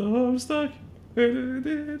stop the Homestuck.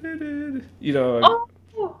 You know Oh,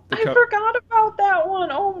 the I forgot about that one.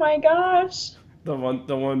 Oh my gosh. the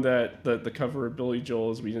one that the cover of Billy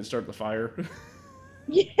Joel is "We Didn't Start the Fire."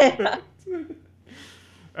 Yeah.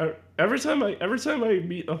 Every time I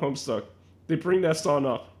meet a Homestuck, they bring that song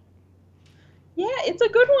up. Yeah, it's a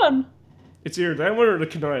good one. It's either that one or the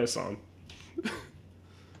Kanaya song.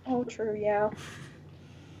 Oh, true, yeah.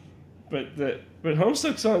 But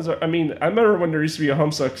Homestuck songs are, I mean, I remember when there used to be a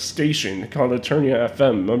Homestuck station called Eternia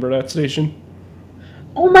FM. Remember that station?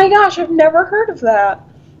 Oh my gosh, I've never heard of that.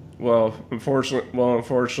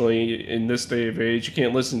 Unfortunately, in this day of age, you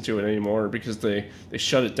can't listen to it anymore because they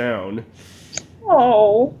shut it down.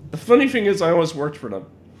 Oh. The funny thing is, I almost worked for them.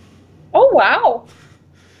 Oh wow.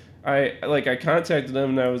 I contacted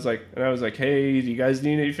them and I was like, hey, do you guys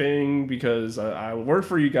need anything? Because I work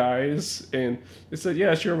for you guys, and they said,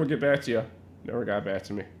 yeah, sure, we'll get back to you. Never got back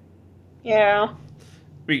to me. Yeah.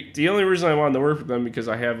 The only reason I wanted to work with them because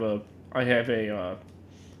I have a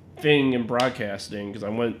thing in broadcasting because I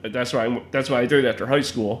went. That's what I did after high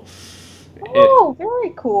school. Oh,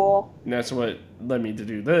 very cool. And that's what led me to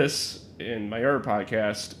do this in my other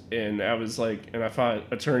podcast. And I was like, and I thought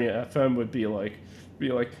Eternia FM would be like,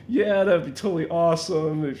 yeah, that'd be totally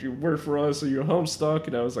awesome if you work for us or you're Homestuck.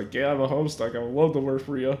 And I was like, yeah, I'm a Homestuck. I would love to work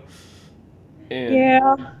for you. And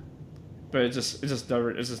Yeah. but it just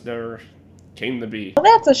never came to be. Well,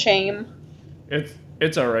 that's a shame.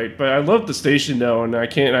 It's all right, but I love the station though, and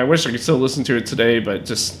I wish I could still listen to it today, but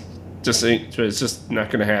it's just not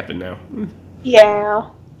gonna happen now. Yeah.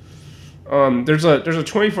 There's a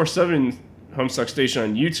 24/7 Homestuck station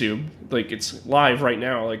on YouTube. Like it's live right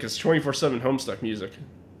now. Like it's 24/7 Homestuck music.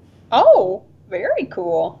 Oh, very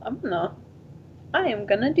cool. I am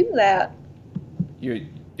gonna do that. You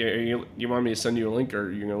want me to send you a link, or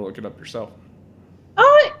are you gonna look it up yourself? Uh,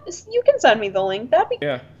 you can send me the link. That'd be.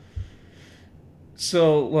 Yeah.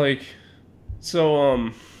 So like,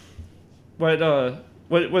 so what are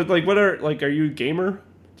like? Are you a gamer?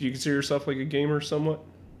 Do you consider yourself like a gamer somewhat?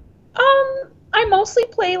 I mostly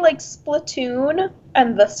play like Splatoon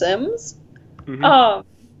and The Sims. Mm-hmm. Um,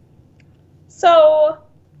 so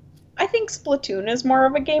I think Splatoon is more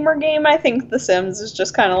of a gamer game. I think The Sims is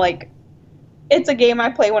just kind of like it's a game I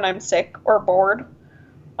play when I'm sick or bored.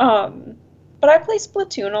 But I play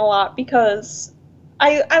Splatoon a lot because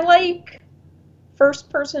I like first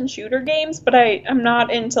person shooter games, but I'm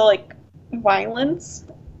not into like violence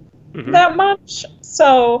Mm-hmm. that much.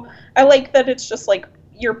 So I like that it's just like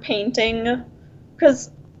you're painting.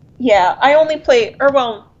 Because, yeah, I only play, or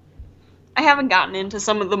well, I haven't gotten into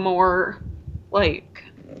some of the more, like,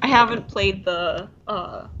 I haven't played the,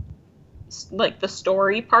 like, the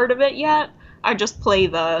story part of it yet. I just play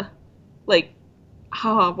the, like,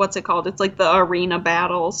 what's it called? It's like the arena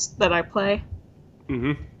battles that I play.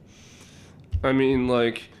 Mm-hmm. I mean,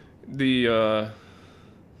 like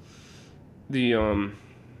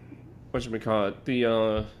what should we call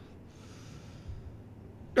it?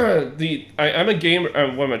 I'm a gamer.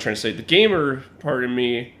 What am I trying to say? The gamer part of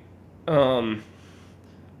me, I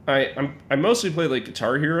mostly play like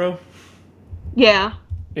Guitar Hero Yeah.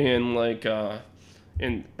 and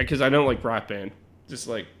and because I don't like Rock Band. Just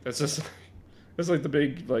like that's like the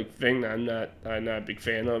big like thing that I'm not a big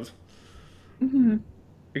fan of Hmm.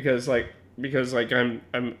 because I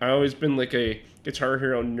always been like a Guitar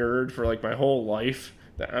Hero nerd for like my whole life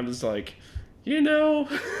that I'm just like, you know.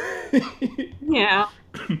 Yeah.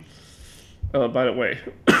 By the way,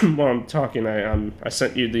 while I'm talking, I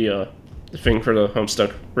sent you the thing for the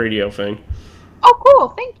Homestuck radio thing. Oh, cool.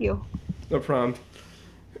 Thank you. No problem.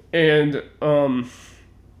 And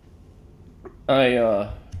I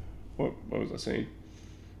what was I saying?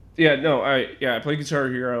 Yeah, no, I play Guitar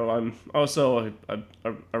Hero. I'm also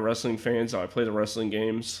a wrestling fan, so I play the wrestling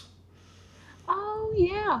games. Oh,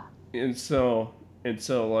 yeah. And so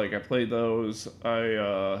like I play those.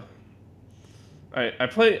 I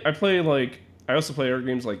play like I also play other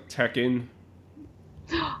games like Tekken.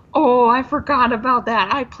 Oh, I forgot about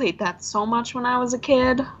that. I played that so much when I was a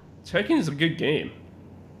kid. Tekken is a good game.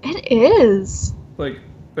 It is. Like,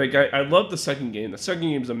 I love the second game. The second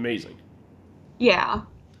game is amazing. Yeah.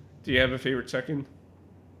 Do you have a favorite Tekken?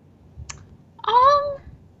 Um,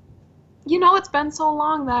 it's been so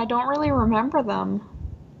long that I don't really remember them.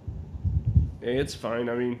 Yeah, it's fine.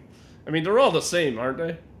 I mean, they're all the same, aren't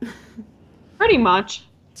they? Pretty much.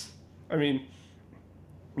 I mean,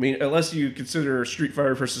 unless you consider Street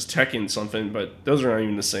Fighter versus Tekken something, but those are not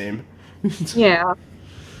even the same. Yeah.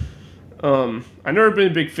 I've never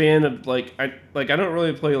been a big fan of I don't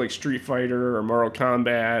really play like Street Fighter or Mortal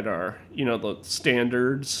Kombat or the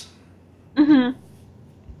standards, Mhm.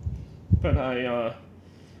 but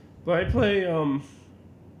I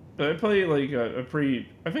play like a pretty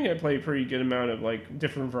I think I play a pretty good amount of like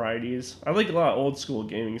different varieties. I like a lot of old school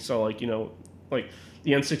gaming, so like like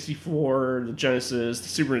the N64, the Genesis, the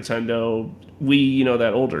Super Nintendo, Wii,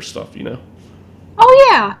 that older stuff. Oh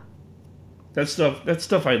yeah. That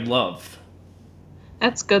stuff I love.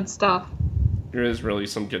 That's good stuff. There is really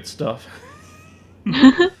some good stuff.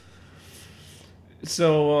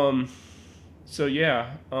 So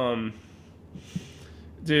yeah.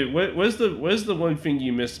 Dude, what is the one thing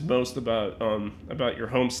you missed most about your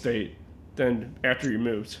home state then after you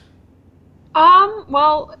moved?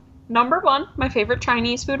 Well, number one, my favorite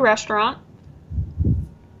Chinese food restaurant.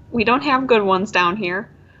 We don't have good ones down here.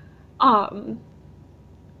 Um,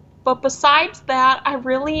 but besides that, I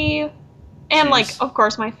really, and like, Cheese. of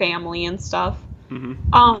course, my family and stuff.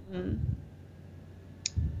 Mm-hmm. Um,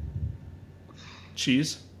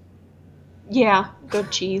 Cheese. yeah,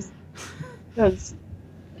 good cheese. 'Cause,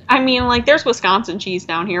 I mean, like, there's Wisconsin cheese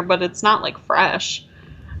down here, but it's not like fresh.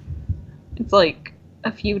 It's like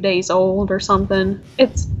a few days old or something.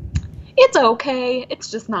 It's okay.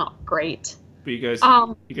 It's just not great. But you guys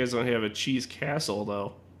Um, you guys don't have a cheese castle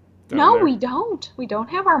though down no, there. we don't. We don't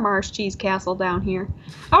have our Mars Cheese Castle down here.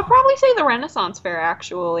 I would probably say the Renaissance Fair,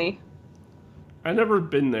 actually. I never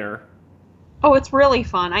been there. Oh, it's really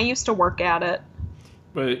fun. I used to work at it.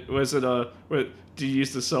 But was it what do you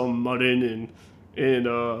used to sell mutton and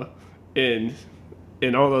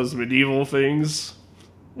and all those medieval things?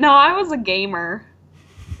 No, I was a gamer.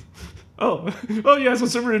 Oh, oh yeah, so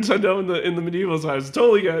Super Nintendo in the medieval times.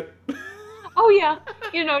 Totally get. Oh yeah,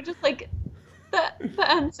 just like the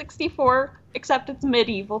N64, except it's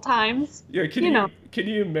medieval times. Yeah, can You you know. can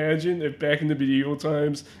you imagine if back in the medieval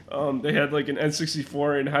times, they had like an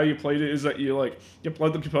N64 and how you played it is that you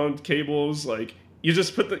plug the component cables like you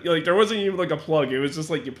just put the there wasn't even like a plug. It was just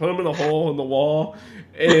like you put them in a hole in the wall,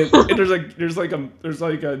 and there's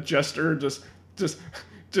like a jester just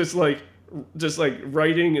like just like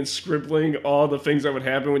writing and scribbling all the things that would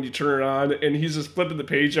happen when you turn it on, and he's just flipping the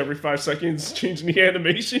page every 5 seconds, changing the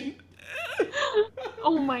animation.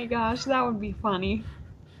 Oh my gosh, that would be funny.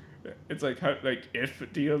 It's like how if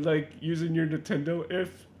do you like using your Nintendo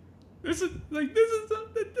if this is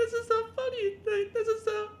so funny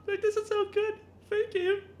this is so good thank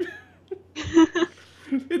you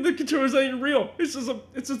and the controller's not even real it's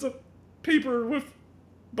just a paper with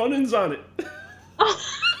buttons on it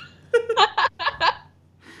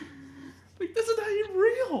like this is not even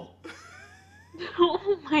real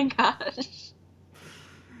Oh my gosh.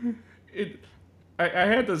 it I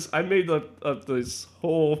had this. I made up this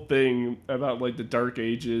whole thing about like the Dark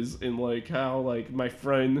Ages and like how like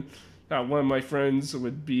how one of my friends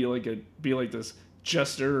would be like this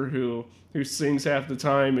jester who sings half the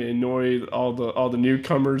time and annoy all the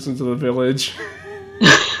newcomers into the village.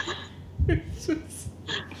 it's, just,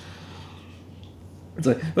 it's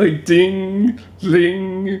like ding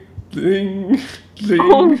ding ding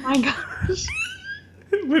Oh ding my gosh.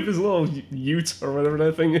 with his little ute or whatever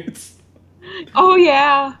that thing is. Oh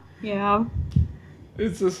yeah. Yeah.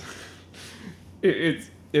 It's just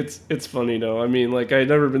it's funny though. I mean, like I'd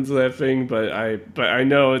never been to that thing, but I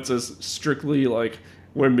know it's just strictly like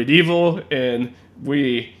we're medieval and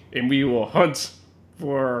we will hunt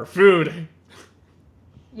for our food.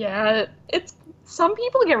 Yeah, it's some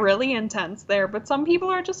people get really intense there, but some people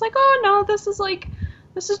are just like, "Oh no, this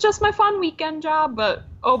is just my fun weekend job." But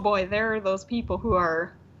oh boy, there are those people who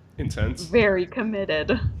are Intense. very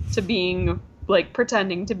committed to being like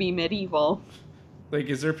pretending to be medieval. Like,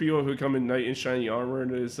 is there people who come in knight in shiny armor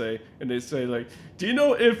and they say like, "Do you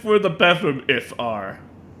know if where the bathroom if are?"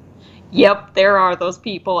 Yep, there are those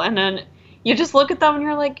people, and then you just look at them and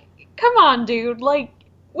you're like, "Come on, dude, like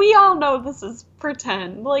we all know this is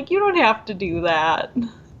pretend. Like you don't have to do that."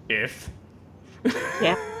 If.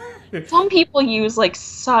 Yeah. Some people use like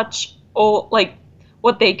such old, like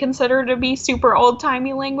what they consider to be super old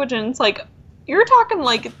timey language, and it's like, you're talking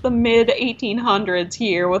like the mid 1800s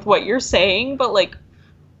here with what you're saying, but like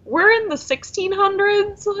we're in the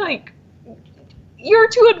 1600s. Like you're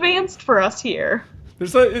too advanced for us here.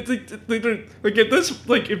 There's not, it's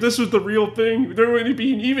like if this was the real thing, there wouldn't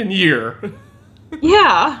be an even year.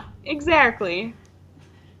 Yeah, exactly.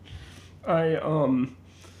 I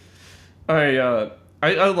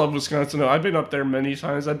I love Wisconsin. Though. I've been up there many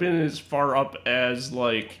times. I've been as far up as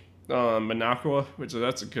like Minocqua, which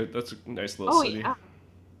that's a nice little Oh city. yeah.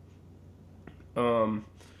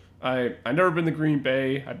 I never been to Green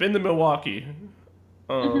Bay. I've been to Milwaukee.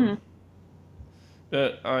 Hmm.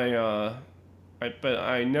 But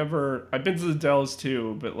I never. I've been to the Dells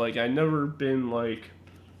too, but like I never been like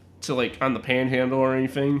to like on the Panhandle or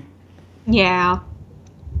anything. Yeah.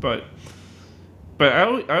 But I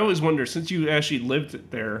always wonder, since you actually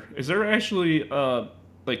lived there, is there actually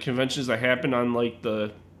like conventions that happen on like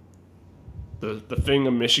the thing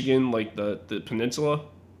of Michigan, like the peninsula?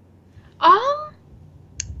 Um,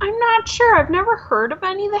 I'm not sure. I've never heard of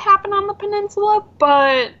any that happen on the peninsula,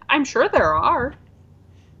 but I'm sure there are.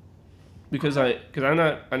 Because I'm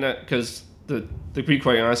not because to be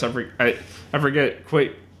quite honest, I forget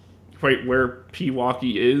quite where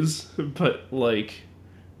Pewaukee is, but like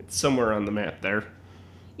it's somewhere on the map there.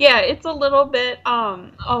 Yeah, it's a little bit,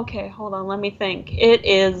 okay, hold on, let me think. It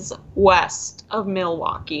is west of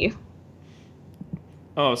Milwaukee.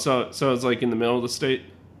 Oh, so it's like in the middle of the state.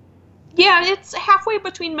 Yeah, it's halfway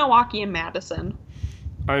between Milwaukee and Madison.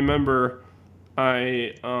 I remember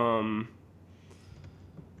I um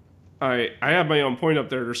I have my own point up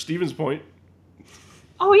there. There's Stevens Point.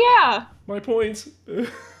 Oh, yeah, My points.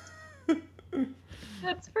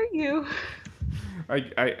 that's for you.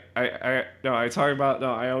 No, I talk about,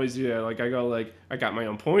 no, I always do that. Like, I go, like, I got my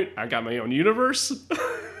own point, I got my own universe.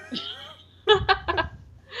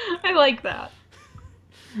 I like that.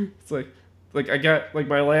 It's like, I got, like,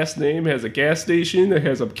 my last name has a gas station, it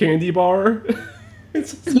has a candy bar.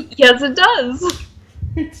 it's, Yes, it does.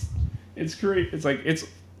 it's, it's great. It's like,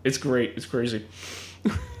 it's great. It's crazy.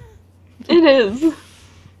 It is.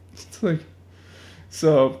 It's like,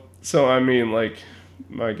 so, I mean, like,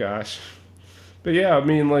 my gosh. But yeah, I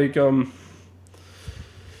mean, like,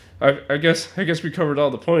 I guess we covered all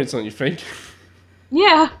the points, don't you think?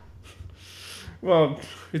 Yeah. Well,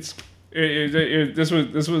 this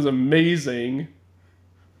was amazing.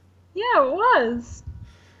 Yeah, it was.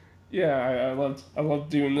 Yeah, I loved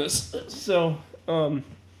doing this. So,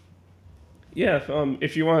 yeah,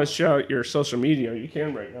 if you want to shout out your social media, you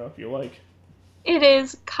can right now if you like. It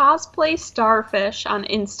is Cosplay Starfish on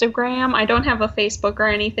Instagram. I don't have a Facebook or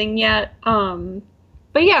anything yet.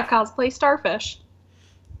 But yeah, Cosplay Starfish.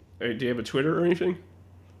 Hey, do you have a Twitter or anything?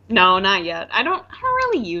 No, not yet. I don't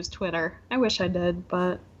really use Twitter. I wish I did,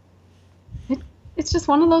 but it's just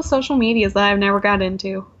one of those social medias that I've never got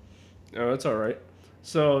into. Oh, that's all right.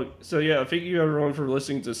 So yeah, thank you everyone for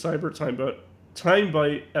listening to Time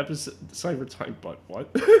Bite episode Cyber Time Bite what?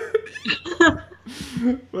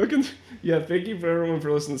 Welcome. Yeah, thank you for everyone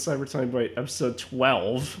for listening to Cyber Time Bite episode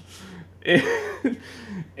 12,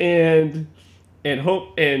 and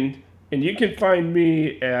and you can find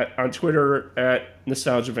me on Twitter at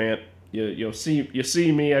NostalgiaVamp. You'll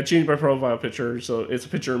see me. I changed my profile picture, so it's a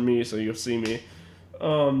picture of me, so you'll see me.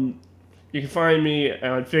 You can find me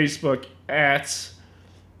on Facebook at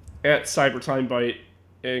CyberTimeBite,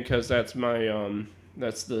 and because that's my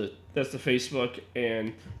that's the Facebook,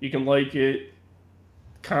 and you can like it,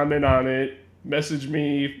 comment on it, message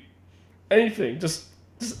me, anything, just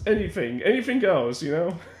anything goes, you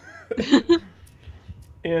know.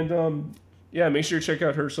 And yeah, make sure to check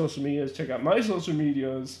out her social medias, check out my social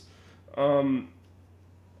medias.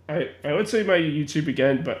 I would say my YouTube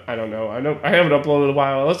again, but I don't know. I haven't uploaded in a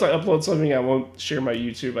while. Unless I upload something, I won't share my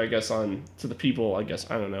YouTube, I guess, on to the people, I guess.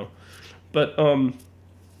 I don't know. But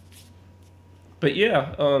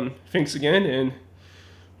yeah, thanks again, and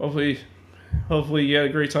hopefully you had a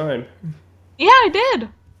great time. Yeah, I did.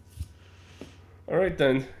 All right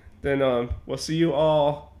then we'll see you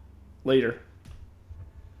all later.